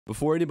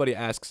Before anybody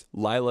asks,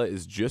 Lila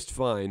is just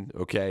fine,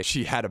 okay?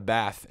 She had a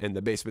bath and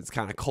the basement's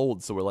kind of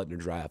cold, so we're letting her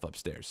dry up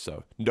upstairs.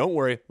 So don't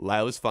worry,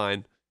 Lila's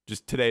fine.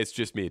 Just today, it's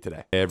just me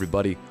today. Hey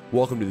everybody,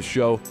 welcome to the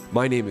show.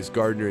 My name is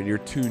Gardner and you're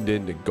tuned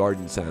in to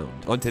Garden Sound.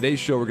 On today's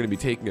show, we're gonna be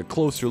taking a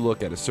closer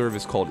look at a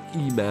service called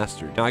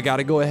eMastered. Now I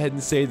gotta go ahead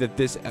and say that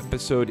this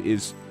episode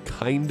is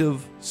kind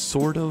of,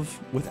 sort of,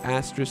 with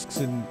asterisks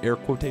and air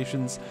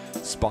quotations,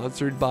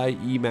 sponsored by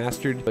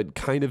eMastered, but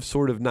kind of,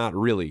 sort of, not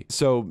really.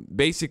 So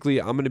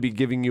basically, I'm gonna be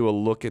giving you a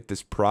look at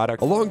this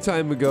product. A long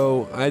time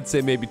ago, I'd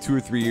say maybe 2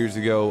 or 3 years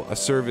ago, a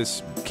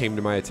service came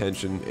to my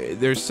attention.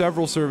 There's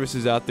several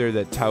services out there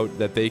that tout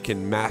that they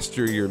can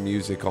master your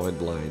music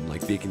online.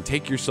 Like they can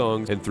take your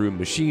songs and through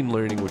machine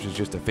learning, which is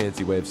just a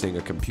fancy way of saying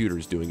a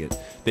computer's doing it,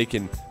 they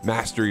can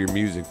master your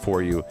music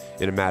for you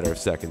in a matter of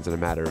seconds, in a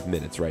matter of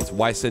minutes, right? So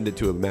why send it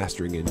to a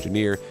mastering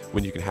engineer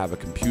when you can have a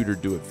computer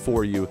do it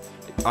for you?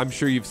 I'm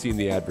sure you've seen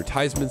the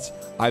advertisements.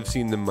 I've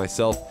seen them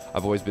myself.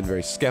 I've always been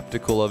very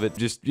skeptical of it.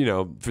 Just, you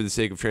know, for the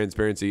sake of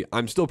transparency,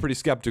 I'm still pretty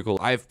skeptical.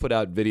 I've put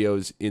out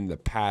videos in the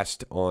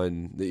past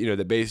on, you know,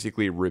 that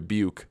basically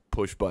rebuke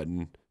push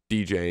button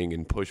DJing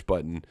and push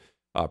button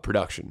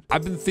production.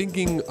 I've been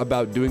thinking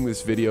about doing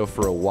this video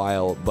for a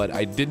while, but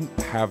I didn't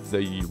have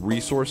the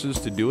resources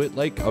to do it.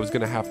 Like I was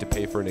gonna have to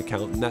pay for an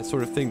account and that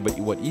sort of thing. But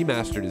what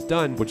eMastered has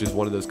done, which is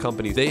one of those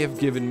companies, they have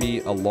given me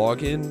a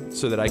login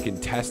so that I can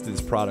test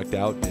this product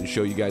out and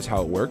show you guys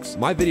how it works.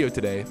 My video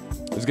today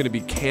is gonna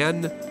be,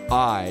 can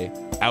I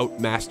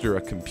outmaster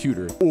a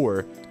computer,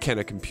 or can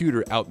a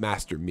computer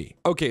outmaster me?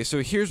 Okay,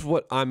 so here's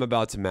what I'm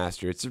about to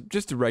master. It's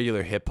just a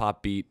regular hip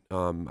hop beat.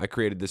 I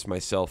created this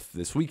myself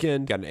this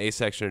weekend. Got an A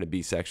section and a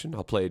B section.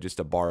 I'll play just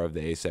a bar of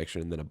the A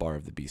section and then a bar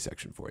of the B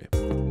section for you.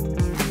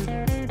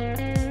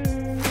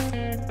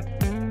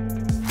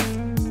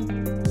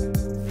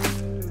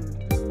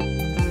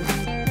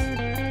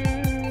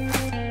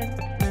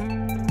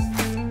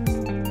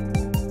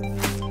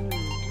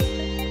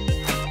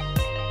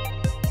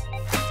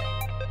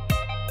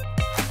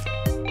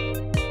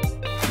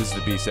 This is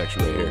the B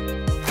section right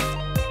here.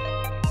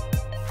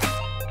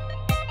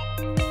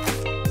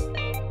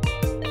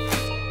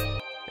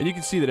 And you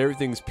can see that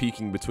everything's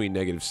peaking between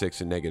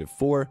 -6 and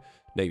 -4,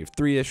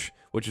 -3-ish,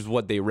 which is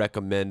what they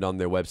recommend on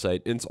their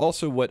website. And it's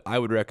also what I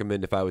would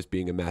recommend if I was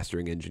being a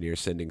mastering engineer,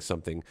 sending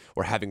something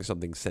or having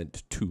something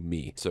sent to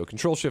me. So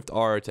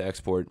Control-Shift-R to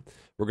export.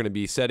 We're going to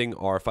be setting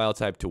our file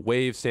type to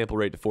WAV, sample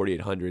rate to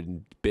 4800,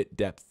 and bit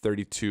depth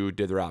 32,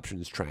 dither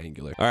options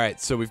triangular. All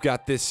right, so we've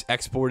got this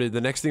exported.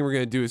 The next thing we're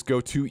going to do is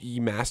go to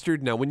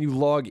eMastered. Now, when you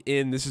log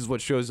in, this is what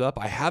shows up.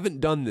 I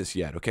haven't done this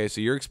yet, okay? So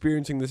you're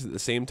experiencing this at the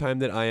same time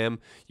that I am.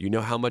 You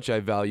know how much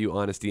I value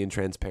honesty and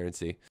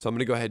transparency. So I'm going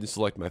to go ahead and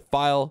select my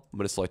file. I'm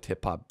going to select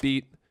hip hop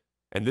beat.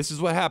 And this is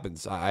what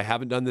happens. I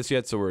haven't done this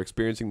yet, so we're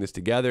experiencing this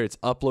together. It's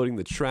uploading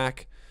the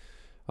track.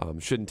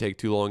 Shouldn't take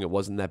too long. It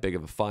wasn't that big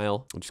of a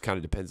file. It just kind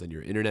of depends on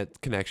your internet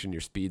connection,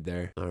 your speed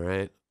there. All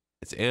right.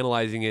 It's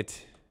analyzing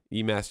it.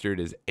 eMastered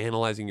is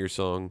analyzing your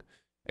song,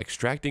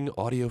 extracting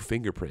audio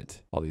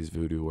fingerprint. All these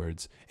voodoo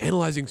words.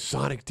 Analyzing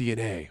sonic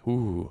DNA.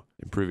 Ooh.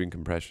 Improving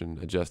compression,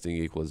 adjusting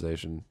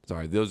equalization.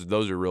 Sorry,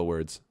 those are real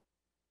words.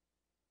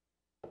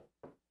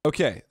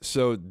 Okay,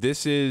 so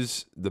this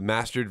is the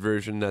mastered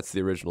version. That's the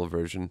original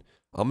version.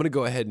 I'm going to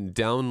go ahead and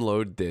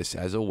download this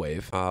as a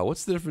WAV.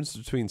 What's the difference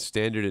between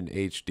standard and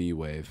HD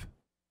WAV?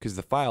 Because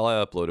the file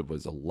I uploaded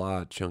was a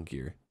lot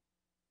chunkier.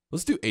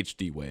 Let's do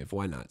HD WAV.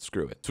 Why not?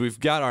 Screw it. So we've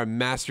got our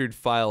mastered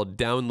file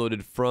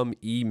downloaded from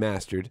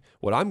eMastered.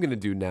 What I'm going to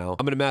do now,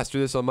 I'm going to master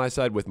this on my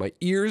side with my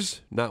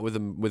ears, not with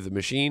the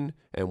machine,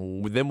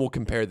 and then we'll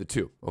compare the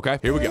two. Okay?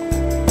 Here we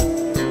go.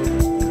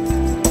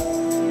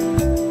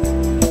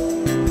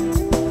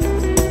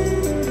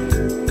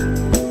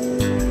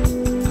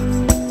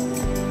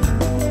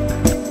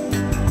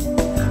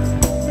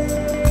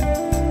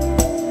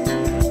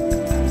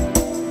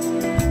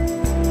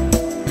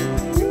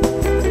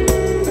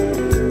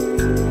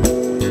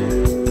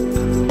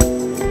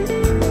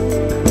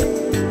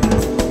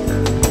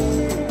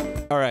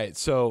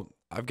 So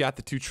I've got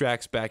the two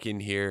tracks back in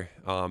here.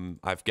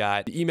 I've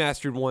got the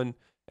eMastered one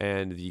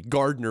and the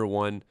Gardner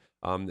one.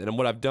 And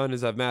what I've done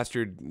is I've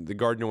mastered the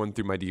Gardner one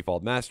through my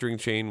default mastering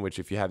chain, which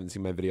if you haven't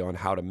seen my video on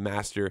how to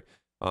master,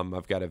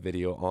 I've got a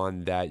video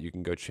on that. You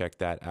can go check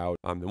that out.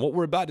 And what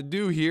we're about to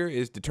do here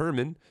is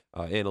determine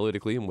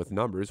analytically and with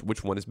numbers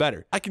which one is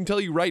better. I can tell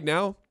you right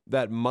now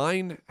that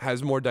mine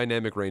has more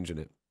dynamic range in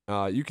it.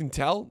 You can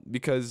tell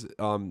because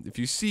if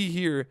you see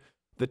here,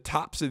 the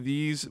tops of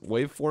these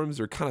waveforms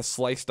are kind of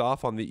sliced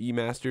off on the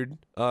eMastered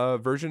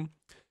version.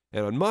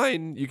 And on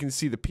mine, you can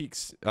see the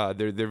peaks.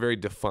 They're very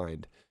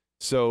defined.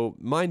 So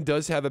mine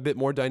does have a bit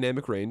more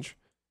dynamic range.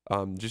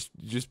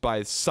 Just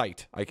by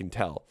sight, I can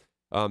tell.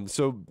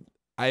 So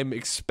I'm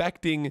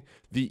expecting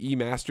the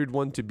eMastered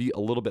one to be a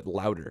little bit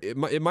louder. It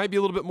might be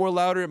a little bit more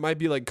louder. It might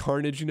be like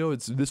Carnage, you know,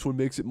 this one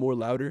makes it more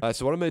louder.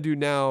 So what I'm going to do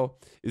now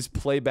is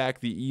play back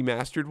the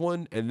eMastered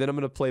one, and then I'm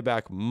going to play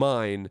back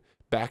mine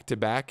back to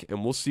back,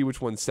 and we'll see which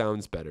one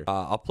sounds better.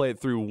 I'll play it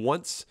through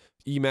once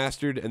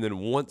eMastered and then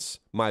once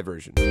my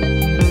version.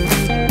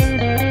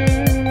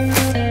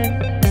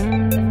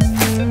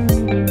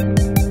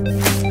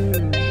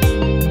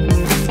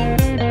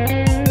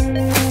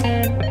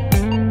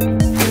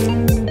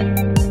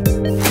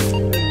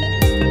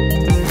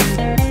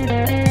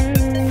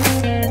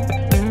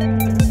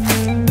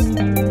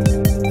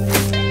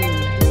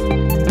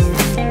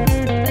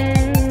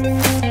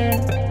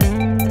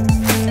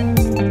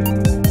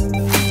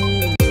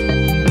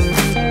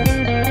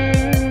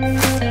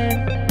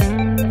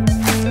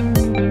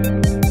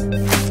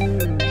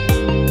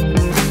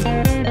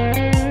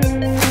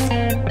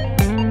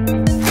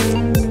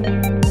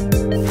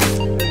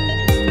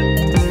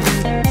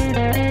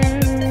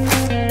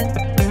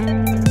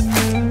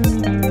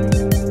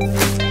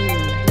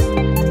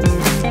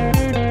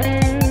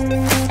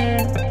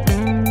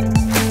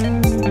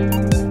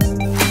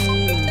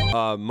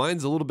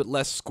 Mine's a little bit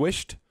less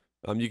squished.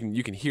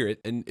 You can hear it,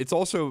 and it's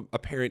also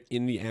apparent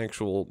in the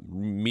actual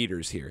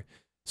meters here.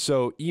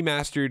 So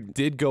eMastered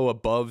did go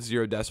above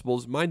 0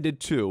 decibels. Mine did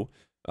too,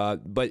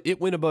 but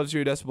it went above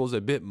 0 decibels a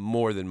bit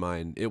more than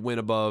mine. It went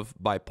above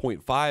by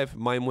 0.5.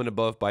 Mine went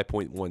above by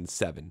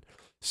 0.17.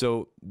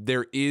 So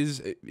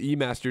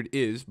eMastered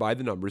is, by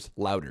the numbers,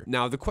 louder.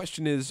 Now the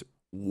question is,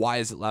 why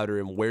is it louder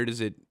and where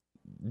does it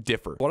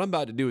differ? What I'm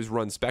about to do is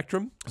run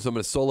Spectrum. So I'm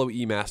going to solo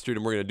eMastered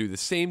and we're going to do the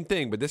same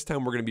thing, but this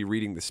time we're going to be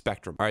reading the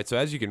spectrum. All right, so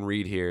as you can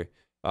read here,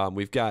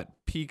 we've got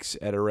peaks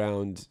at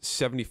around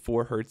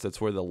 74 hertz. That's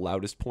where the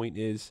loudest point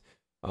is.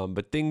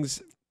 But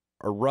things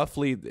are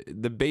roughly,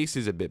 the bass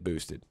is a bit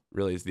boosted,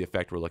 really is the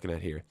effect we're looking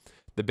at here.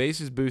 The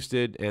bass is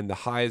boosted and the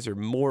highs are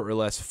more or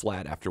less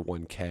flat after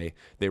 1K.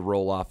 They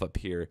roll off up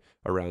here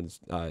around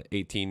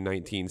 18,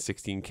 19,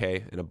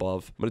 16K and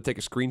above. I'm going to take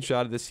a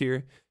screenshot of this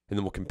here and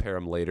then we'll compare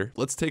them later.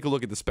 Let's take a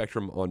look at the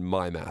spectrum on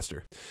my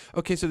master.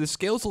 Okay, so the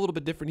scale's a little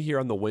bit different here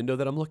on the window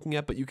that I'm looking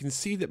at, but you can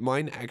see that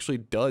mine actually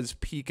does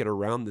peak at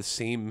around the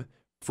same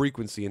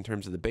frequency in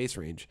terms of the bass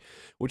range,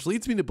 which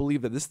leads me to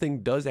believe that this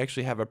thing does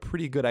actually have a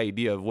pretty good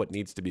idea of what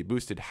needs to be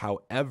boosted.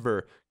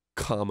 However,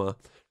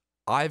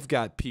 I've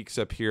got peaks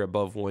up here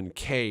above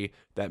 1K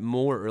that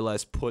more or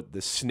less put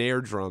the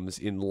snare drums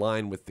in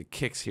line with the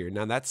kicks here.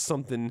 Now, that's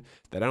something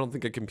that I don't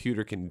think a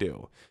computer can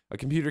do. A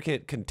computer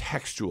can't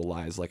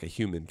contextualize like a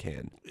human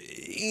can.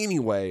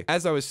 Anyway,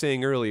 as I was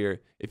saying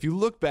earlier, if you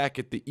look back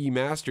at the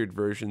eMastered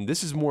version,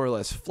 this is more or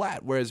less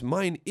flat, whereas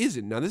mine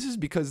isn't. Now, this is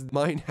because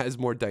mine has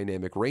more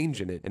dynamic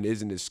range in it and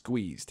isn't as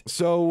squeezed.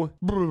 So,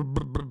 I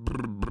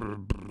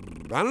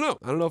don't know.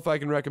 I don't know if I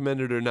can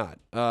recommend it or not.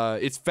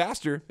 It's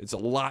faster. It's a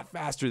lot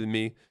faster than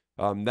me.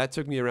 That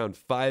took me around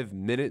 5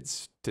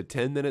 minutes to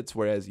 10 minutes,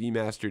 whereas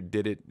eMastered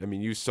did it. I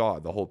mean, you saw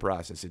the whole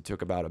process. It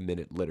took about a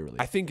minute, literally.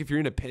 I think if you're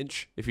in a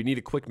pinch, if you need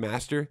a quick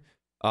master,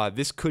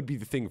 this could be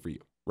the thing for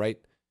you, right?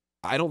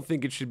 I don't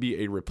think it should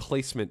be a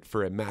replacement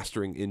for a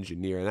mastering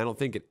engineer, and I don't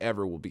think it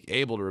ever will be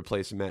able to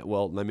replace him.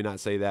 Well, let me not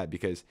say that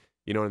because,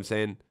 you know what I'm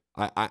saying?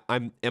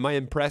 Am I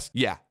impressed?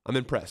 Yeah, I'm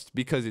impressed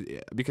because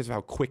of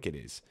how quick it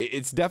is.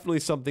 It's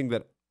definitely something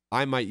that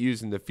I might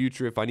use in the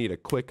future if I need a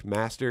quick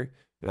master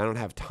and I don't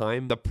have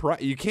time.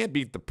 You can't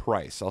beat the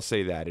price. I'll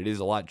say that. It is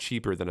a lot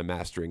cheaper than a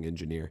mastering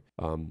engineer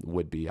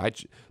would be.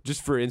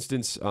 Just for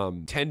instance,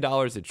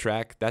 $10 a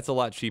track, that's a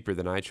lot cheaper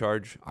than I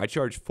charge. I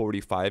charge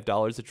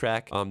 $45 a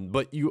track,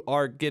 but you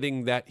are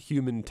getting that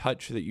human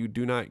touch that you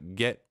do not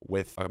get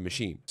with a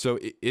machine. So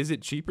is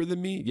it cheaper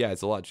than me? Yeah,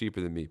 it's a lot cheaper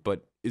than me,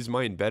 but is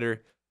mine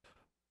better?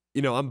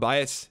 You know, I'm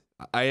biased.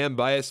 I am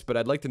biased, but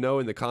I'd like to know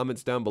in the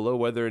comments down below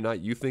whether or not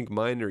you think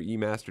mine or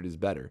eMastered is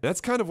better. That's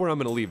kind of where I'm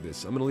going to leave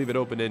this. I'm going to leave it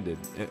open-ended.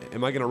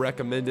 Am I going to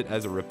recommend it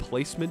as a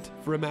replacement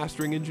for a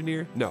mastering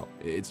engineer? No,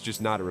 it's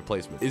just not a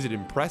replacement. Is it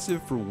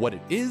impressive for what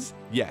it is?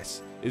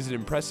 Yes. Is it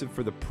impressive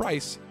for the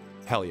price?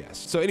 Hell yes.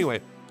 So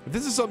anyway, if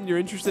this is something you're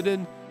interested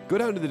in, go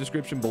down to the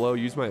description below,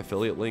 use my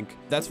affiliate link.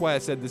 That's why I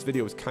said this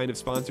video was kind of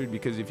sponsored,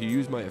 because if you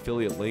use my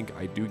affiliate link,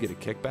 I do get a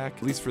kickback,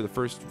 at least for the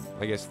first,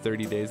 I guess,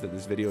 30 days that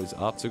this video is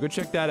up. So go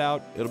check that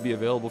out. It'll be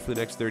available for the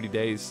next 30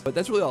 days. But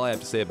that's really all I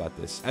have to say about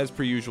this. As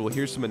per usual,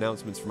 here's some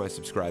announcements for my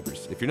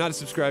subscribers. If you're not a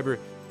subscriber,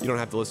 you don't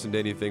have to listen to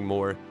anything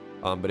more.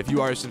 But if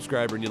you are a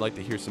subscriber and you'd like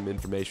to hear some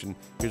information,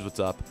 here's what's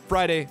up.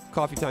 Friday,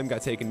 coffee time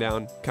got taken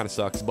down. Kind of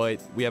sucks, but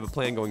we have a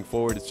plan going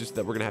forward. It's just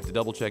that we're going to have to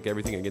double check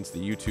everything against the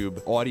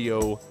YouTube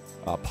audio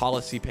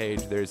policy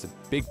page. There's a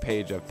big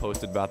page I've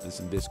posted about this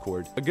in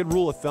Discord. A good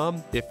rule of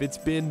thumb, if it's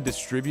been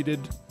distributed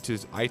to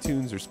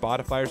iTunes or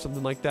Spotify or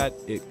something like that,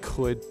 it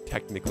could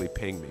technically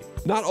ping me.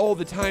 Not all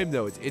the time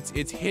though, it's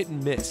hit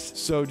and miss.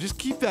 So just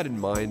keep that in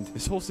mind.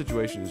 This whole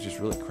situation is just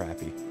really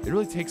crappy. It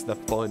really takes the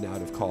fun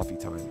out of coffee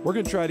time. We're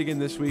gonna try it again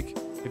this week.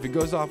 If it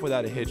goes off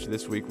without a hitch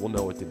this week, we'll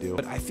know what to do.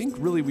 But I think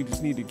really we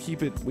just need to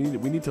keep it, we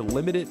need to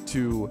limit it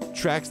to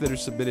tracks that are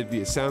submitted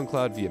via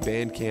SoundCloud, via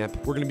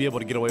Bandcamp. We're gonna be able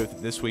to get away with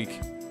it this week.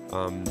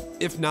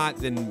 If not,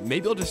 then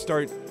maybe I'll just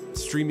start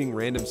streaming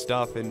random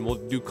stuff and we'll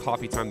do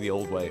coffee time the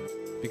old way,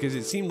 because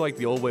it seemed like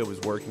the old way was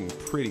working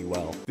pretty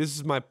well. This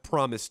is my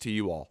promise to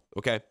you all,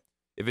 okay?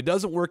 If it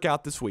doesn't work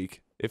out this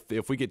week,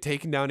 if we get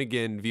taken down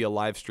again via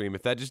live stream,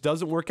 if that just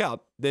doesn't work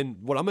out, then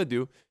what I'm gonna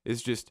do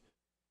is just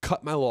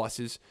cut my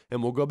losses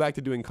and we'll go back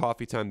to doing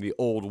coffee time the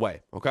old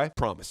way, okay?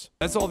 Promise.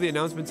 That's all the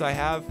announcements I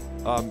have.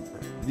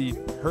 The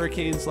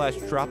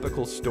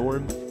hurricane/tropical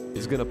storm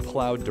is gonna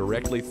plow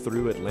directly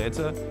through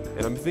Atlanta,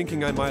 and I'm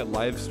thinking I might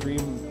live stream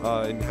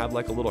and have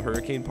like a little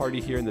hurricane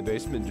party here in the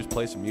basement and just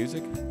play some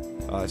music.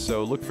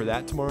 So look for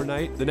that tomorrow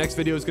night. The next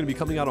video is gonna be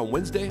coming out on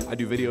Wednesday. I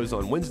do videos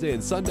on Wednesday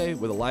and Sunday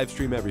with a live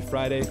stream every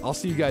Friday. I'll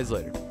see you guys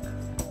later.